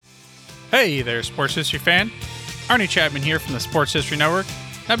Hey there, sports history fan. Arnie Chapman here from the Sports History Network.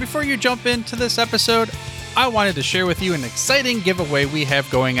 Now, before you jump into this episode, I wanted to share with you an exciting giveaway we have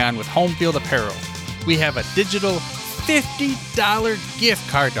going on with Home Field Apparel. We have a digital $50 gift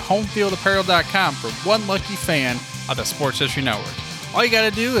card to homefieldapparel.com for one lucky fan of the Sports History Network. All you got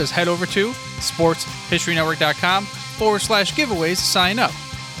to do is head over to sportshistorynetwork.com/giveaways to sign up.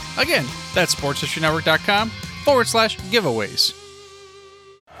 Again, that's sportshistorynetwork.com/giveaways.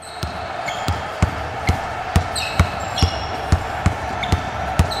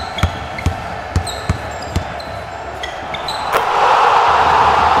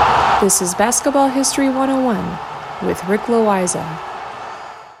 This is Basketball History 101 with Rick Loiza.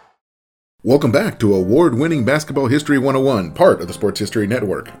 Welcome back to Award-winning Basketball History 101, part of the Sports History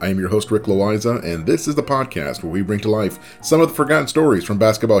Network. I am your host, Rick Loiza, and this is the podcast where we bring to life some of the forgotten stories from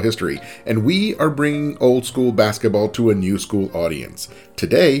basketball history, and we are bringing old school basketball to a new school audience.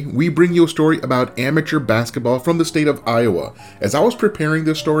 Today, we bring you a story about amateur basketball from the state of Iowa. As I was preparing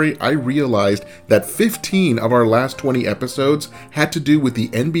this story, I realized that 15 of our last 20 episodes had to do with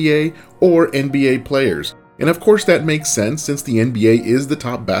the NBA or NBA players. And of course that makes sense since the NBA is the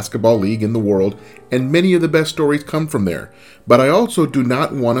top basketball league in the world and many of the best stories come from there. But I also do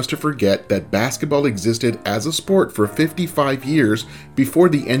not want us to forget that basketball existed as a sport for 55 years before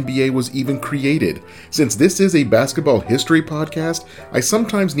the NBA was even created. Since this is a basketball history podcast, I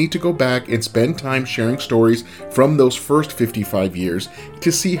sometimes need to go back and spend time sharing stories from those first 55 years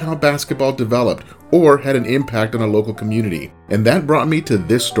to see how basketball developed or had an impact on a local community. And that brought me to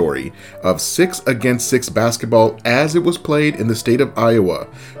this story of 6 against 6 basketball as it was played in the state of Iowa.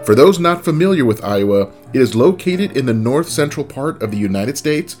 For those not familiar with Iowa, it is located in the north central part of the United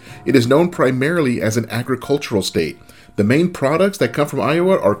States. It is known primarily as an agricultural state. The main products that come from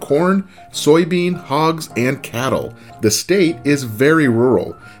Iowa are corn, soybean, hogs, and cattle. The state is very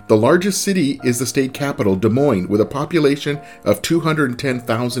rural. The largest city is the state capital, Des Moines, with a population of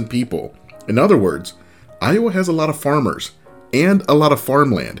 210,000 people. In other words, Iowa has a lot of farmers and a lot of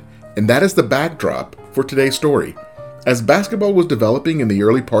farmland, and that is the backdrop for today's story. As basketball was developing in the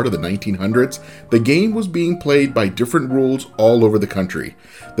early part of the 1900s, the game was being played by different rules all over the country.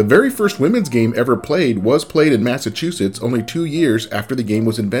 The very first women's game ever played was played in Massachusetts only 2 years after the game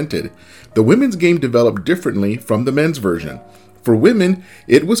was invented. The women's game developed differently from the men's version. For women,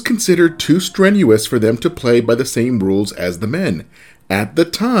 it was considered too strenuous for them to play by the same rules as the men. At the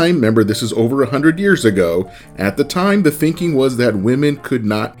time, remember this is over 100 years ago, at the time the thinking was that women could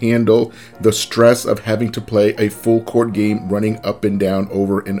not handle the stress of having to play a full court game running up and down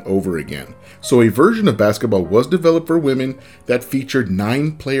over and over again. So a version of basketball was developed for women that featured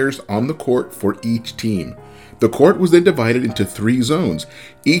 9 players on the court for each team. The court was then divided into 3 zones.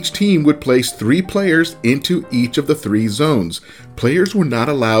 Each team would place 3 players into each of the 3 zones. Players were not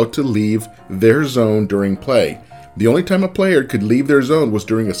allowed to leave their zone during play. The only time a player could leave their zone was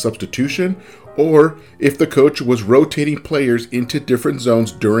during a substitution or if the coach was rotating players into different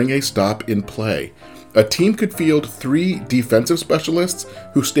zones during a stop in play. A team could field 3 defensive specialists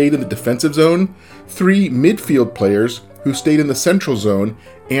who stayed in the defensive zone, 3 midfield players who stayed in the central zone,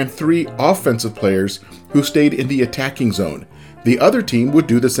 and 3 offensive players who stayed in the attacking zone. The other team would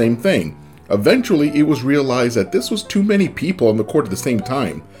do the same thing. Eventually, it was realized that this was too many people on the court at the same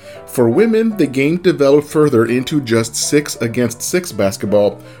time. For women, the game developed further into just 6 against 6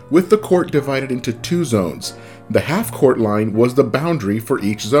 basketball, with the court divided into 2 zones. The half-court line was the boundary for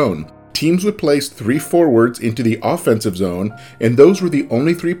each zone. Teams would place 3 forwards into the offensive zone, and those were the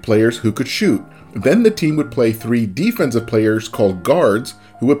only 3 players who could shoot. Then the team would play 3 defensive players called guards,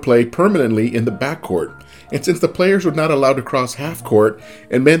 who would play permanently in the backcourt. And since the players were not allowed to cross half court,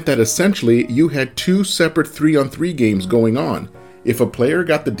 it meant that essentially you had 2 separate 3-on-3 games going on. If a player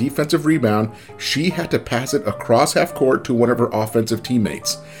got the defensive rebound, she had to pass it across half court to one of her offensive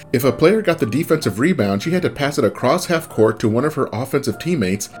teammates. If a player got the defensive rebound, she had to pass it across half court to one of her offensive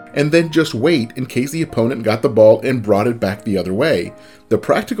teammates and then just wait in case the opponent got the ball and brought it back the other way. The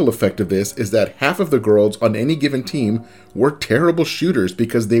practical effect of this is that half of the girls on any given team were terrible shooters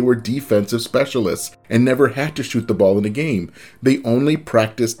because they were defensive specialists and never had to shoot the ball in a game. They only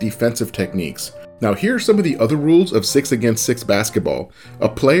practiced defensive techniques. Now here are some of the other rules of 6 against 6 basketball. A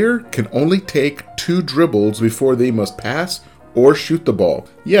player can only take 2 dribbles before they must pass or shoot the ball.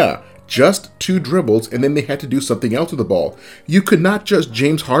 Yeah, just 2 dribbles, and then they had to do something else with the ball. You could not just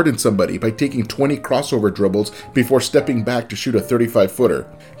James Harden somebody by taking 20 crossover dribbles before stepping back to shoot a 35-footer.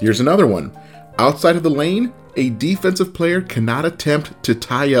 Here's another one. Outside of the lane, a defensive player cannot attempt to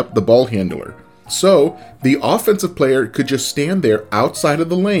tie up the ball handler. So, the offensive player could just stand there outside of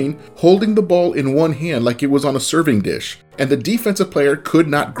the lane, holding the ball in one hand like it was on a serving dish, and the defensive player could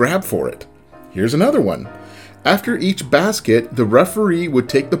not grab for it. Here's another one. After each basket, the referee would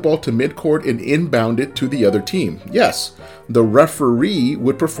take the ball to midcourt and inbound it to the other team. Yes, the referee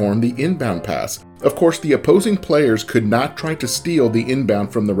would perform the inbound pass. Of course, the opposing players could not try to steal the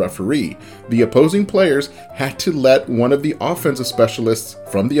inbound from the referee. The opposing players had to let one of the offensive specialists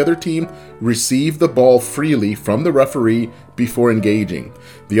from the other team receive the ball freely from the referee before engaging.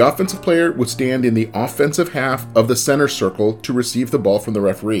 The offensive player would stand in the offensive half of the center circle to receive the ball from the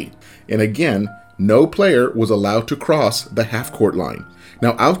referee. And again, no player was allowed to cross the half-court line.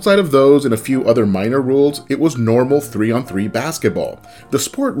 Now, outside of those and a few other minor rules, it was normal 3-on-3 basketball. The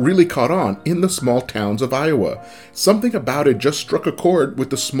sport really caught on in the small towns of Iowa. Something about it just struck a chord with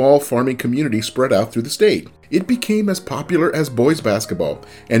the small farming community spread out through the state. It became as popular as boys basketball,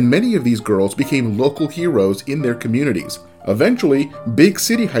 and many of these girls became local heroes in their communities. Eventually, big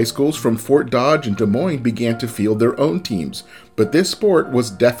city high schools from Fort Dodge and Des Moines began to field their own teams, but this sport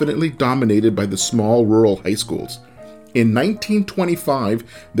was definitely dominated by the small rural high schools. In 1925,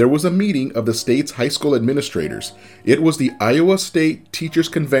 there was a meeting of the state's high school administrators. It was the Iowa State Teachers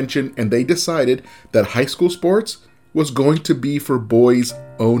Convention, and they decided that high school sports was going to be for boys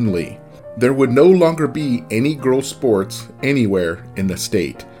only. There would no longer be any girls' sports anywhere in the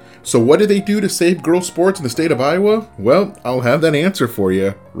state. So what did they do to save girls' sports in the state of Iowa? Well, I'll have that answer for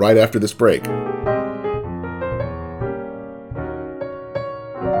you right after this break.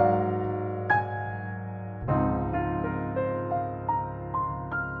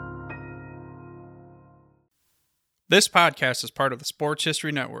 This podcast is part of the Sports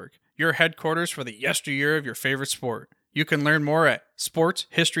History Network, your headquarters for the yesteryear of your favorite sport. You can learn more at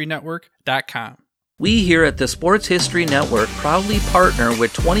sportshistorynetwork.com. We here at the Sports History Network proudly partner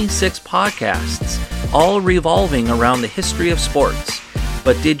with 26 podcasts, all revolving around the history of sports.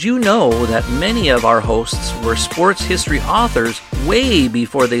 But did you know that many of our hosts were sports history authors way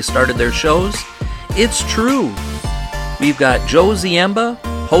before they started their shows? It's true. We've got Joe Ziemba,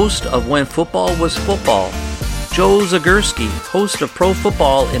 host of When Football Was Football, Joe Zagurski, host of Pro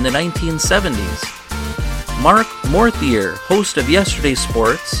Football in the 1970s, Mark Morthier, host of Yesterday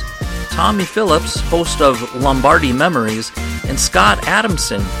Sports, Tommy Phillips, host of Lombardi Memories, and Scott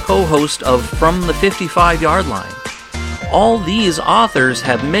Adamson, co-host of From the 55-Yard Line. All these authors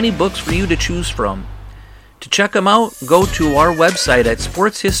have many books for you to choose from. To check them out, go to our website at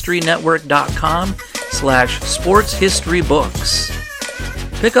sportshistorynetwork.com/sportshistorybooks.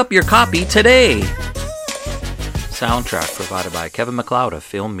 Pick up your copy today. Soundtrack provided by Kevin MacLeod of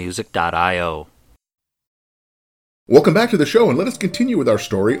filmmusic.io. Welcome back to the show, and let us continue with our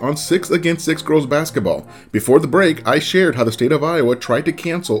story on 6-against-6 girls basketball. Before the break, I shared how the state of Iowa tried to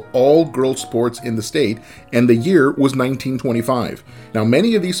cancel all girls sports in the state, and the year was 1925. Now,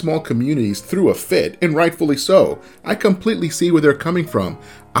 many of these small communities threw a fit, and rightfully so. I completely see where they're coming from.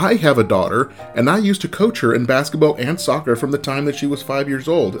 I have a daughter, and I used to coach her in basketball and soccer from the time that she was 5 years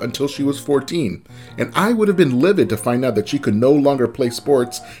old until she was 14. And I would have been livid to find out that she could no longer play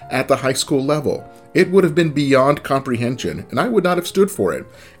sports at the high school level. It would have been beyond comprehension, and I would not have stood for it.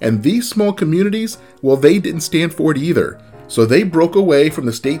 And these small communities, well, they didn't stand for it either. So they broke away from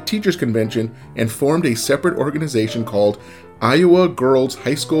the State Teachers Convention and formed a separate organization called Iowa Girls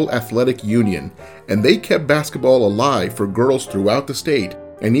High School Athletic Union. And they kept basketball alive for girls throughout the state.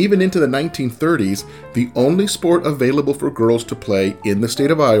 And even into the 1930s, the only sport available for girls to play in the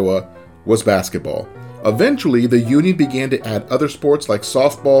state of Iowa was basketball. Eventually, the union began to add other sports like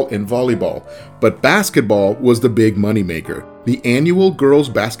softball and volleyball, but basketball was the big moneymaker. The annual Girls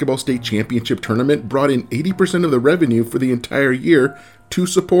Basketball State Championship Tournament brought in 80% of the revenue for the entire year to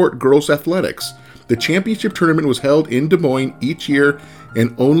support girls' athletics. The championship tournament was held in Des Moines each year,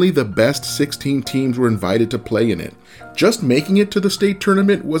 and only the best 16 teams were invited to play in it. Just making it to the state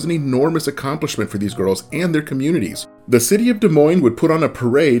tournament was an enormous accomplishment for these girls and their communities. The city of Des Moines would put on a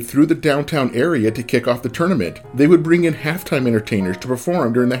parade through the downtown area to kick off the tournament. They would bring in halftime entertainers to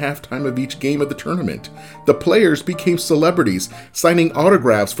perform during the halftime of each game of the tournament. The players became celebrities, signing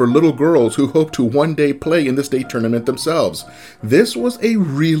autographs for little girls who hoped to one day play in the state tournament themselves. This was a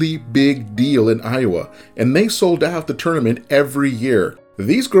really big deal in Iowa, and they sold out the tournament every year.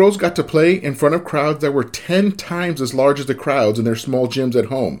 These girls got to play in front of crowds that were 10 times as large as the crowds in their small gyms at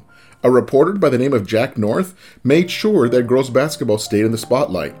home. A reporter by the name of Jack North made sure that girls basketball stayed in the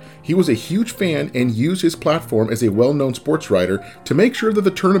spotlight. He was a huge fan and used his platform as a well-known sports writer to make sure that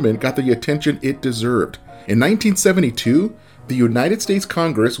the tournament got the attention it deserved. In 1972, the United States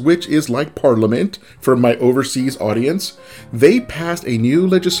Congress, which is like Parliament for my overseas audience, they passed a new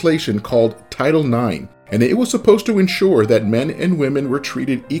legislation called Title IX, and it was supposed to ensure that men and women were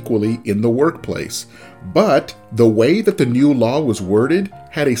treated equally in the workplace. But the way that the new law was worded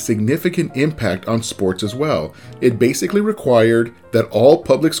had a significant impact on sports as well. It basically required that all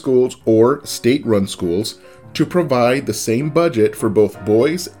public schools or state-run schools to provide the same budget for both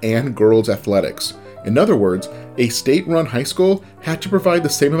boys and girls athletics. In other words, a state-run high school had to provide the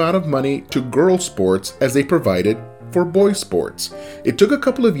same amount of money to girls' sports as they provided for boys' sports. It took a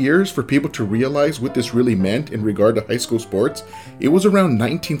couple of years for people to realize what this really meant in regard to high school sports. It was around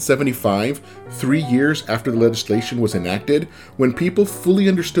 1975, 3 years after the legislation was enacted, when people fully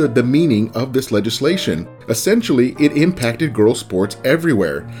understood the meaning of this legislation. Essentially, it impacted girls' sports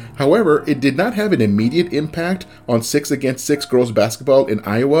everywhere. However, it did not have an immediate impact on 6-against-6 girls basketball in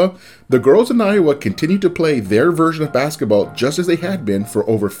Iowa. The girls in Iowa continued to play their version of basketball just as they had been for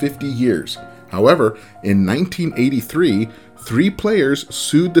over 50 years. However, in 1983, 3 players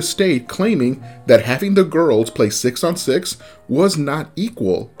sued the state claiming that having the girls play 6-on-6 was not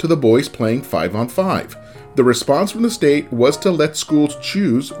equal to the boys playing 5-on-5. The response from the state was to let schools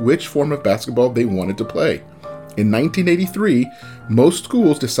choose which form of basketball they wanted to play. In 1983, most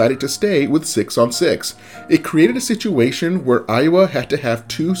schools decided to stay with 6-on-6. It created a situation where Iowa had to have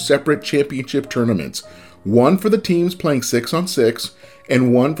 2 separate championship tournaments, one for the teams playing 6-on-6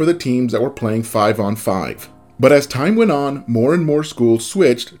 and one for the teams that were playing 5-on-5. But as time went on, more and more schools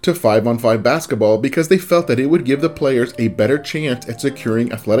switched to 5-on-5 basketball because they felt that it would give the players a better chance at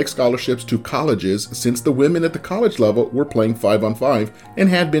securing athletic scholarships to colleges, since the women at the college level were playing 5-on-5 and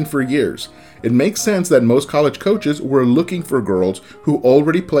had been for years. It makes sense that most college coaches were looking for girls who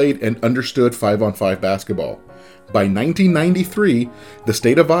already played and understood 5-on-5 basketball. By 1993, the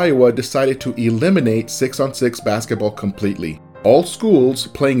state of Iowa decided to eliminate 6-on-6 basketball completely. All schools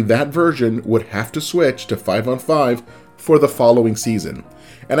playing that version would have to switch to 5-on-5 for the following season.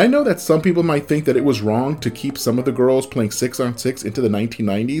 And I know that some people might think that it was wrong to keep some of the girls playing 6-on-6 into the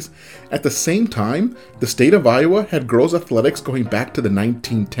 1990s. At the same time, the state of Iowa had girls athletics going back to the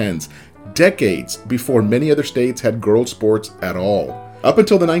 1910s, decades before many other states had girls sports at all. Up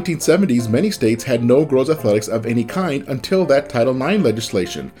until the 1970s, many states had no girls athletics of any kind until that Title IX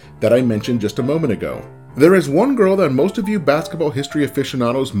legislation that I mentioned just a moment ago. There is one girl that most of you basketball history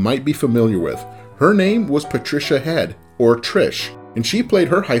aficionados might be familiar with. Her name was Patricia Head, or Trish, and she played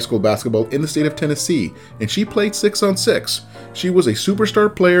her high school basketball in the state of Tennessee, and she played 6-on-6. She was a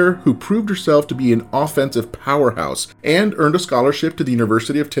superstar player who proved herself to be an offensive powerhouse and earned a scholarship to the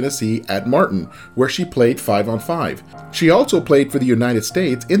University of Tennessee at Martin, where she played 5-on-5. She also played for the United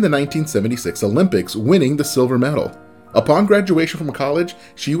States in the 1976 Olympics, winning the silver medal. Upon graduation from college,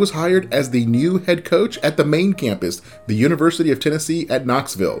 she was hired as the new head coach at the main campus, the University of Tennessee at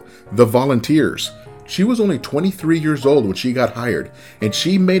Knoxville, the Volunteers. She was only 23 years old when she got hired, and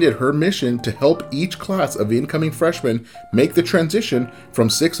she made it her mission to help each class of incoming freshmen make the transition from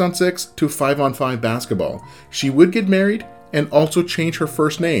 6-on-6 to 5-on-5 basketball. She would get married and also change her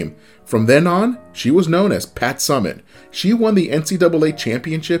first name. From then on, she was known as Pat Summitt. She won the NCAA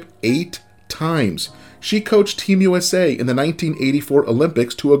championship 8 times. She coached Team USA in the 1984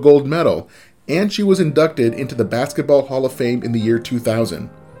 Olympics to a gold medal, and she was inducted into the Basketball Hall of Fame in the year 2000.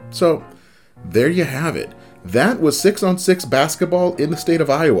 So, there you have it. That was 6-on-6 basketball in the state of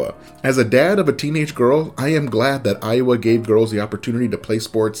Iowa. As a dad of a teenage girl, I am glad that Iowa gave girls the opportunity to play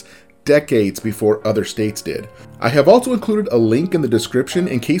sports decades before other states did. I have also included a link in the description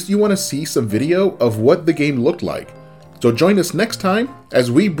in case you want to see some video of what the game looked like. So join us next time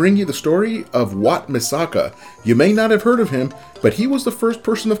as we bring you the story of Wat Misaka. You may not have heard of him, but he was the first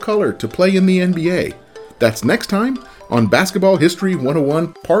person of color to play in the NBA. That's next time on Basketball History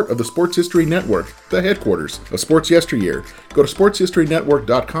 101, part of the Sports History Network, the headquarters of Sports Yesteryear. Go to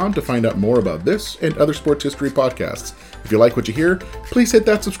sportshistorynetwork.com to find out more about this and other sports history podcasts. If you like what you hear, please hit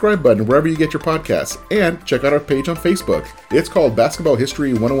that subscribe button wherever you get your podcasts, and check out our page on Facebook. It's called Basketball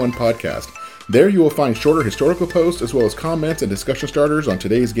History 101 Podcast. There you will find shorter historical posts as well as comments and discussion starters on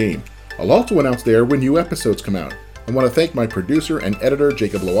today's game. I'll also announce there when new episodes come out. I want to thank my producer and editor,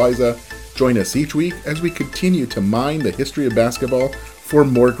 Jacob Loaiza. Join us each week as we continue to mine the history of basketball for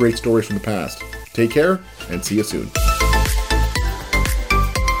more great stories from the past. Take care, and see you soon.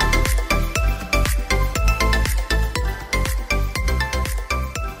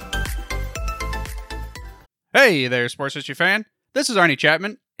 Hey there, sports history fan. This is Arnie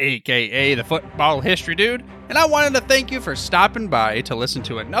Chapman, aka the Football History Dude, and I wanted to thank you for stopping by to listen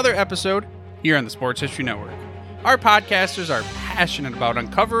to another episode here on the Sports History Network. Our podcasters are passionate about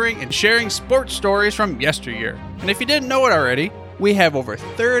uncovering and sharing sports stories from yesteryear. And if you didn't know it already, we have over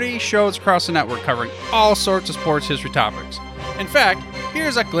 30 shows across the network covering all sorts of sports history topics. In fact,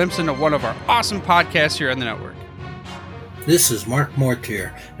 here's a glimpse into one of our awesome podcasts here on the network. This is Mark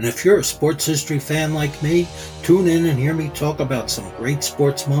Mortier, and if you're a sports history fan like me, tune in and hear me talk about some great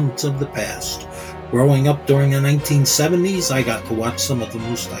sports moments of the past. Growing up during the 1970s, I got to watch some of the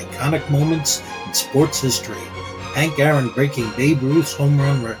most iconic moments in sports history. Hank Aaron breaking Babe Ruth's home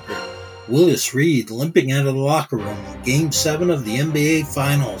run record. Willis Reed limping out of the locker room in Game 7 of the NBA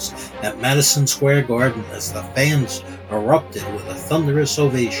Finals at Madison Square Garden as the fans erupted with a thunderous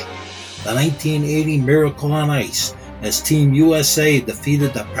ovation. The 1980 Miracle on Ice as Team USA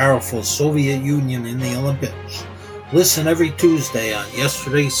defeated the powerful Soviet Union in the Olympics. Listen every Tuesday on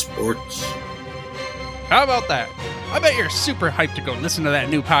Yesterday's Sports. How about that? I bet you're super hyped to go listen to that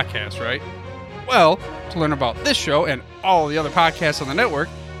new podcast, right? Well, to learn about this show and all the other podcasts on the network,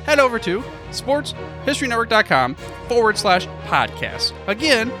 head over to sportshistorynetwork.com/podcast.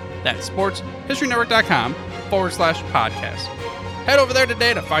 Again, that's sportshistorynetwork.com/podcast. Head over there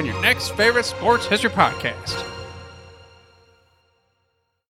today to find your next favorite sports history podcast.